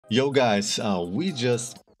Yo guys, we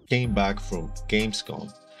just came back from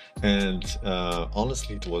Gamescom and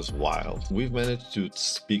honestly it was wild. We've managed to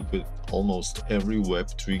speak with almost every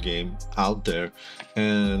Web3 game out there,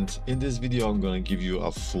 and in this video I'm going to give you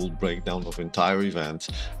a full breakdown of entire event.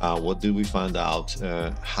 What did we find out,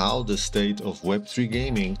 how the state of Web3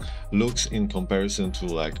 gaming looks in comparison to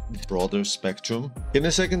like broader spectrum. In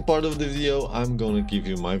the second part of the video I'm going to give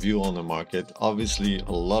you my view on the market. Obviously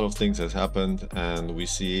a lot of things has happened and we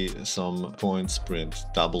see some coins print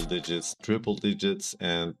double digits, triple digits,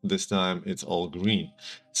 and this time it's all green.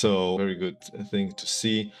 So very good thing to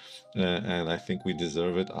see, and I think we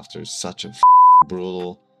deserve it after such a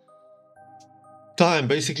brutal time,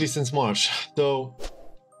 basically since March. So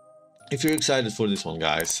if you're excited for this one,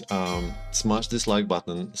 guys, smash this like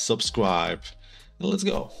button, subscribe, and let's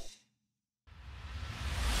go.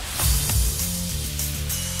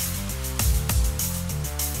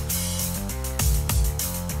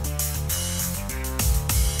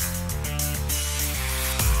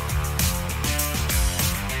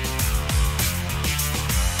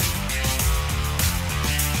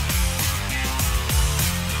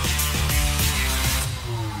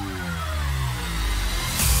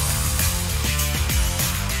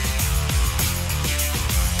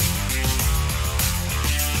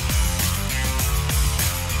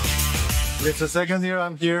 It's the second year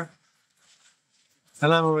I'm here,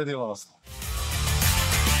 and I'm already lost.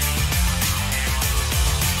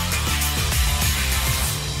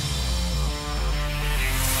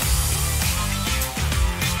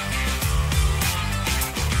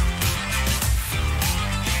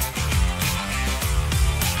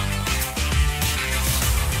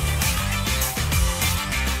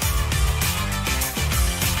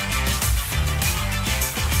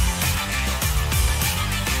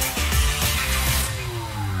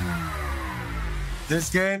 This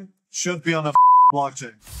game should be on a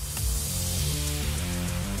blockchain.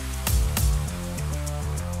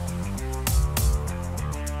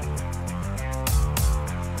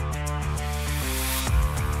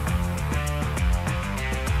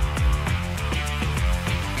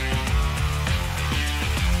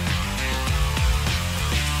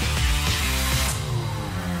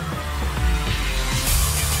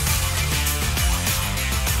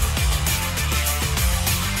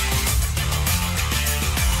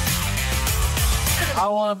 I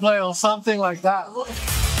want to play on something like that.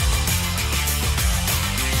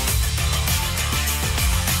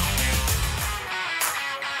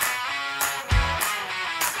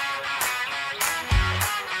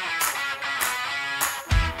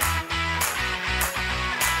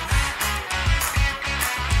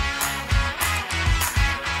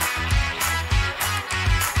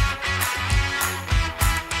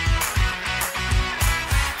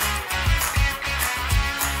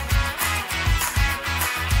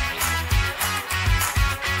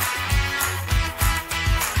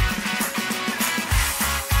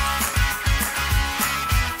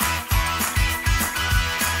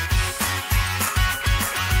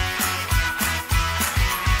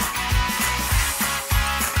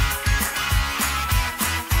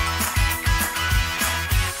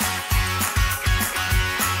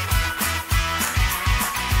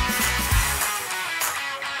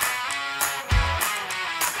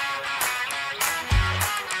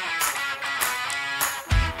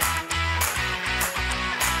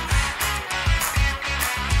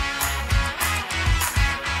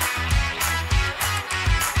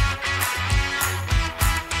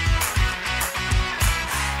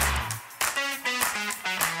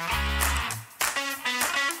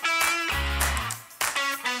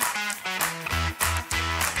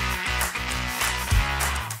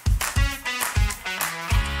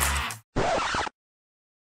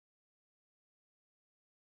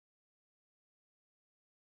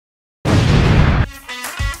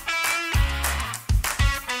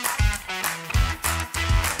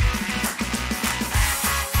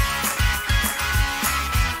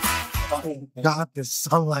 Oh God, this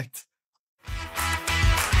sunlight.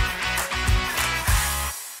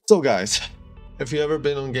 So guys, if you ever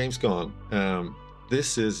been on Gamescom,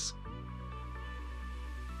 this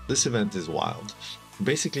event is wild. You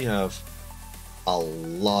basically have a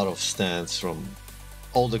lot of stands from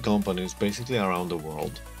all the companies basically around the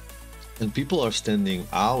world, and people are standing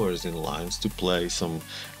hours in lines to play some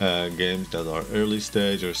games that are early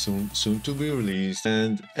stage or soon to be released.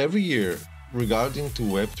 And every year, regarding to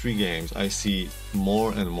Web3 games, I see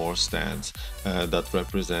more and more stands that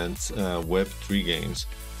represent Web3 games.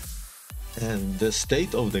 And the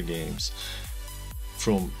state of the games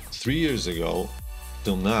from 3 years ago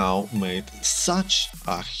till now made such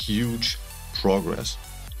a huge progress.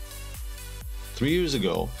 3 years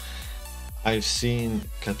ago, I've seen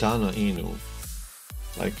Katana Inu,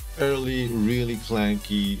 like early, really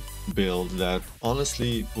clanky build that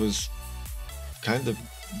honestly was kind of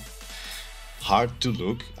hard to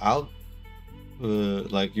look out.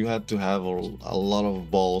 Like you had to have a lot of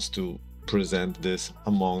balls to present this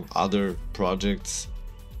among other projects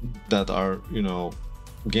that are, you know,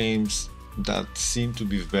 games that seem to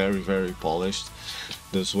be very, very polished.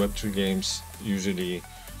 Those Web3 games usually,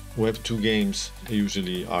 Web2 games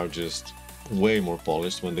usually are just way more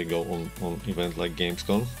polished when they go on event like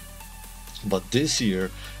Gamescom. But this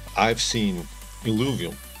year, I've seen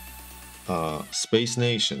Illuvium, Space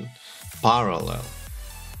Nation, Parallel.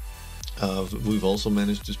 We've also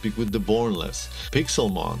managed to speak with the Bornless,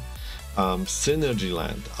 Pixelmon,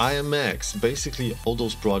 Synergyland, IMX. Basically, all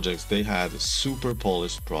those projects, they had a super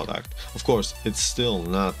polished product. Of course, it's still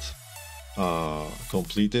not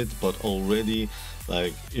completed, but already,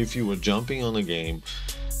 like, if you were jumping on a game,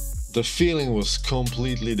 the feeling was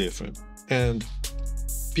completely different. And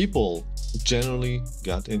people generally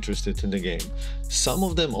got interested in the game. Some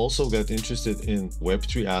of them also got interested in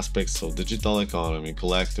Web3 aspects, so digital economy,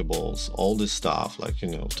 collectibles, all this stuff, like, you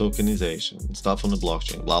know, tokenization, stuff on the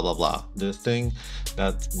blockchain, blah, blah, blah. The thing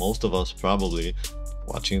that most of us probably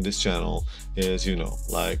watching this channel is, you know,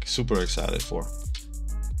 like super excited for.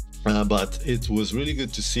 But it was really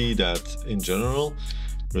good to see that in general,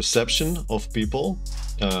 reception of people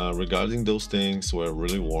regarding those things were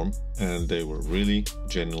really warm, and they were really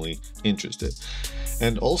genuinely interested.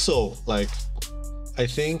 And also, like, I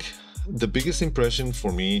think the biggest impression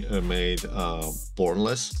for me made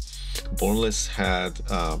Bornless. Bornless had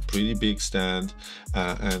a pretty big stand,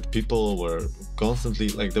 and people were constantly,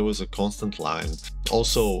 like, there was a constant line.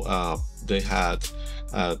 Also, they had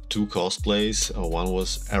two cosplays. One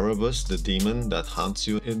was Erebus, the demon that hunts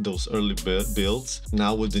you in those early builds.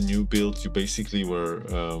 Now with the new build, you basically were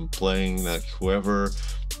playing like whoever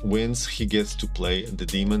wins, he gets to play the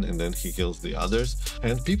demon, and then he kills the others.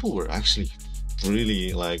 And people were actually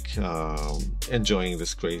really like enjoying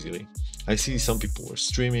this crazily. I see some people were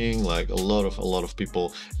streaming, like a lot of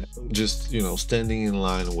people just, you know, standing in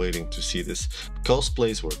line waiting to see this.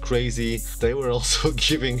 Cosplays were crazy. They were also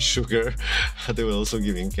giving sugar. They were also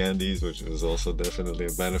giving candies, which was also definitely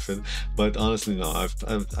a benefit. But honestly, no,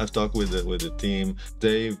 I've talked with the team.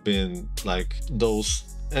 They've been like those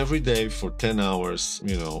every day for 10 hours,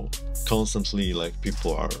 you know, constantly, like,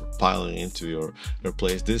 people are piling into your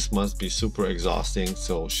place. This must be super exhausting.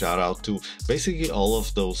 So shout out to basically all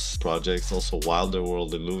of those projects. Also Wilder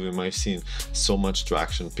World, Illuvium, I've seen so much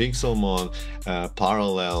traction. Pixelmon,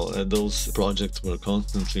 Parallel, those projects were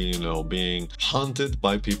constantly, you know, being hunted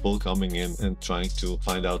by people coming in and trying to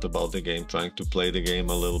find out about the game, trying to play the game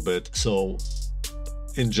a little bit. So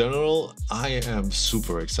in general, I am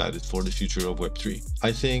super excited for the future of Web3.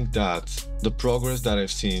 I think that the progress that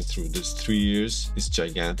I've seen through this 3 years is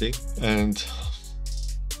gigantic. And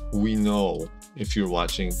we know, if you're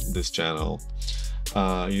watching this channel,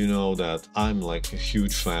 you know that I'm like a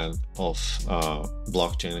huge fan of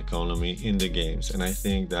blockchain economy in the games. And I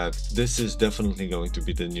think that this is definitely going to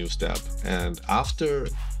be the new step. And after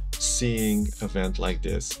seeing an event like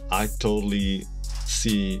this, I totally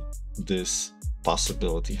see this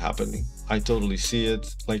possibility happening. I totally see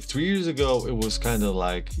it. Like 3 years ago, it was kind of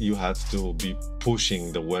like you had to be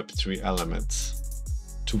pushing the Web3 elements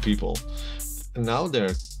to people. And now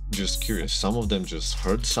they're just curious. Some of them just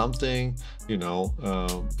heard something, you know,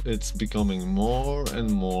 it's becoming more and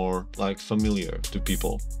more like familiar to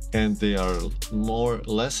people, and they are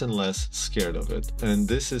less and less scared of it. And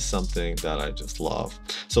this is something that I just love.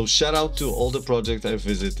 So shout out to all the projects I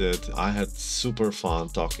visited. I had super fun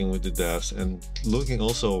talking with the devs and looking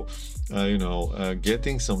also, you know,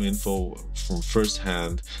 getting some info from first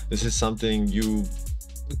hand. This is something you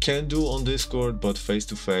can do on Discord, but face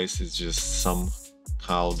to face is just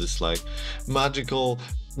somehow this like magical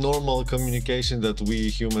normal communication that we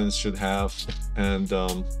humans should have, and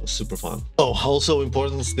super fun. Oh, also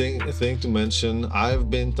important thing to mention, I've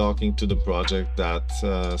been talking to the project that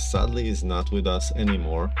sadly is not with us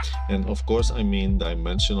anymore, and of course I mean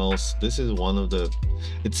Dimensionals. This is one of the,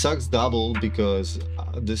 it sucks double because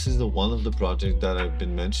this is the one of the projects that I've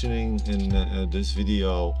been mentioning in this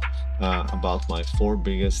video about my 4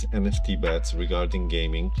 biggest NFT bets regarding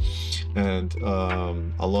gaming, and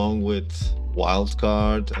along with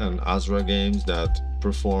Wildcard and Azra Games that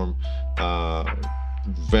perform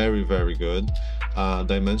very, very good.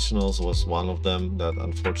 Dimensionals was one of them that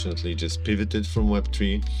unfortunately just pivoted from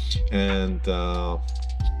Web3, and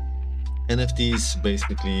NFTs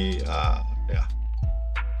basically yeah,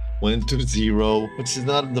 went to zero, which is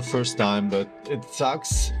not the first time, but it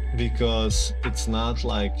sucks because it's not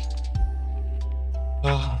like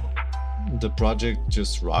the project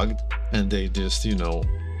just rugged and they just,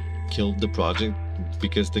 killed the project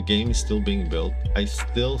because the game is still being built. I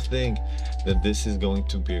still think that this is going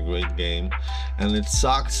to be a great game, and it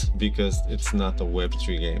sucks because it's not a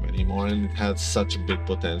Web3 game anymore and it had such a big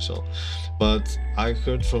potential. But I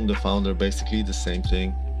heard from the founder basically the same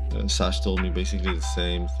thing. Sash told me basically the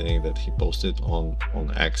same thing that he posted on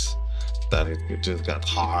X, that it just got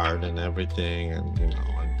hard and everything, and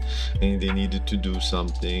and they needed to do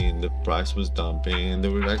something, and the price was dumping, and they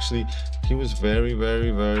were actually, he was very, very,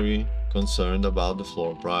 very concerned about the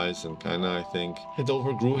floor price, and kind of, I think it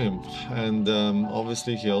overgrew him. And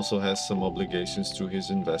obviously he also has some obligations to his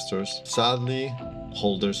investors. Sadly,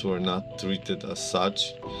 holders were not treated as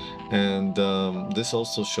such. And this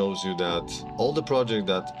also shows you that all the projects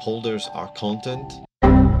that holders are content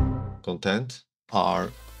are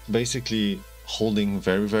basically holding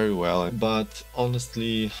very, very well. But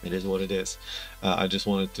honestly, it is what it is. I just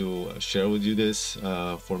wanted to share with you this.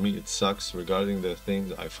 For me, it sucks regarding the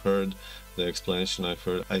things I've heard, the explanation I've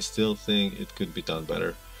heard. I still think it could be done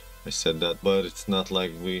better. I said that, but it's not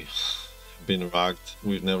like we've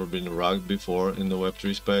never been rugged before in the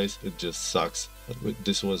Web3 space. It just sucks.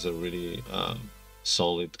 This was a really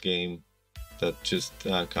solid game that just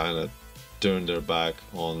kind of turned their back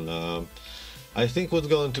on I think what's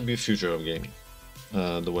going to be future of gaming,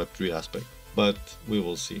 the Web3 aspect, but we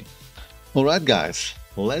will see. All right, guys,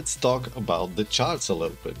 let's talk about the charts a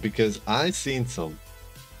little bit, because I've seen some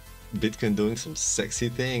Bitcoin doing some sexy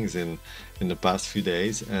things in the past few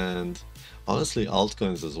days, and honestly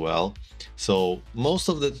altcoins as well. So most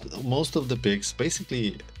of the picks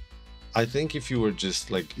basically, I think if you were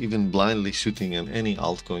just like even blindly shooting at any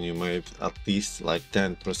altcoin, you made at least like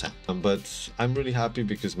 10%. But I'm really happy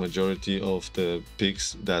because majority of the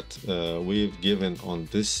picks that we've given on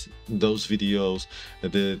those videos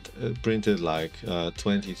did printed like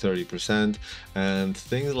 20-30%, and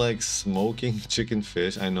things like smoking chicken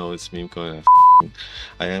fish. I know it's meme coin.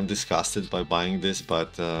 I am disgusted by buying this,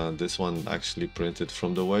 but this one actually printed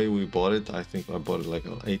from the way we bought it. I think I bought it like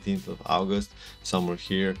on 18th of August, somewhere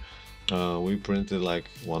here. We printed like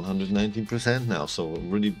 119% now, so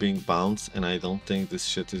really big bounce, and I don't think this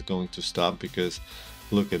shit is going to stop, because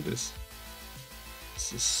look at this.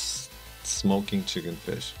 This is smoking chicken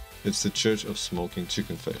fish. It's the church of smoking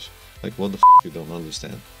chicken fish. Like, what the f, you don't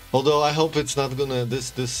understand. Although I hope it's not gonna,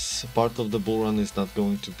 this part of the bull run is not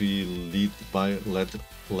going to be lead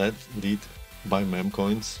by meme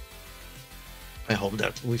coins. I hope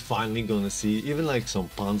that we finally gonna see even like some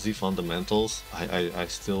Ponzi fundamentals. I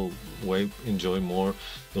still enjoy more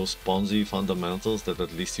those Ponzi fundamentals, that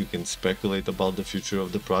at least you can speculate about the future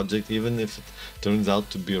of the project, even if it turns out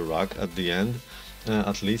to be a rock at the end.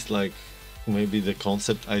 At least like maybe the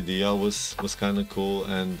concept idea was kind of cool,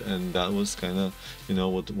 and that was kind of,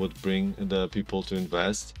 what would bring the people to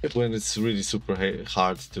invest, when it's really super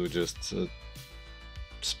hard to just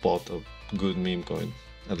spot a good meme coin,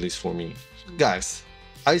 at least for me. Guys,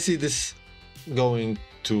 I see this going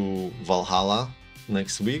to Valhalla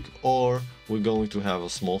next week, or we're going to have a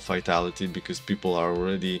small fatality because people are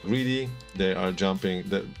already greedy. They are jumping,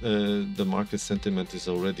 the market sentiment is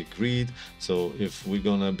already greed. So if we're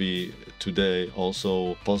gonna be today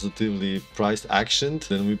also positively priced actioned,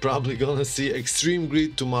 then we're probably gonna see extreme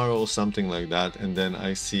greed tomorrow or something like that, and then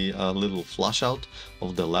I see a little flush out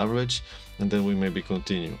of the leverage, and then we maybe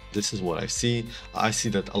continue. This is what I see. I see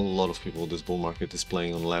that a lot of people, this bull market is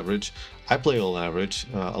playing on leverage. I play on leverage.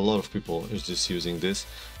 A lot of people is just using this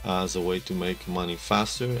as a way to make money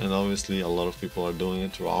faster, and obviously a lot of people are doing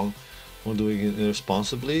it wrong or doing it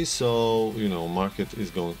irresponsibly. So, market is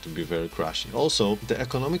going to be very crashy. Also, the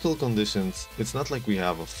economical conditions, it's not like we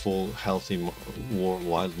have a full healthy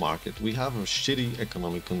worldwide market. We have a shitty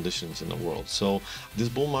economic conditions in the world. So this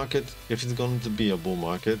bull market, if it's going to be a bull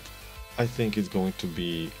market, I think it's going to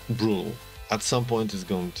be brutal. At some point it's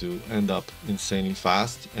going to end up insanely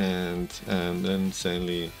fast and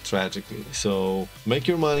insanely tragically. So make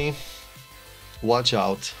your money, watch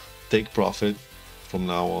out, take profit from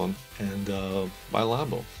now on, and buy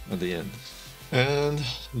Lambo at the end. And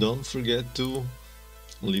don't forget to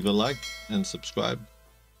leave a like and subscribe.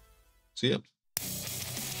 See ya.